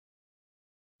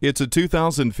It's a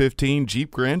 2015 Jeep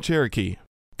Grand Cherokee.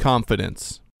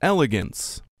 Confidence,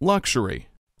 elegance, luxury.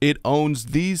 It owns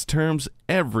these terms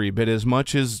every bit as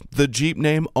much as the Jeep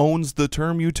name owns the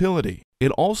term utility. It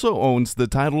also owns the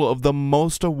title of the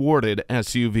most awarded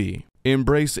SUV.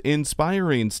 Embrace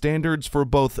inspiring standards for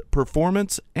both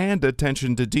performance and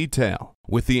attention to detail,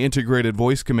 with the integrated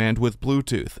voice command with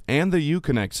Bluetooth and the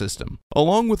Uconnect system,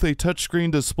 along with a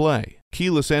touchscreen display,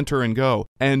 keyless enter and go,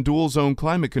 and dual-zone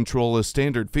climate control as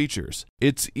standard features.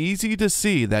 It's easy to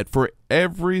see that for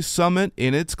every summit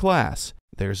in its class,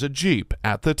 there's a Jeep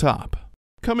at the top.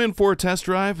 Come in for a test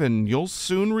drive and you'll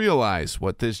soon realize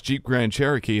what this Jeep Grand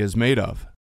Cherokee is made of.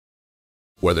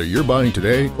 Whether you're buying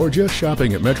today or just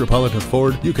shopping at Metropolitan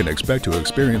Ford, you can expect to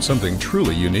experience something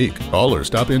truly unique. Call or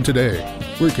stop in today.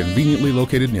 We're conveniently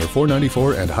located near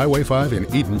 494 and Highway 5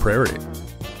 in Eden Prairie.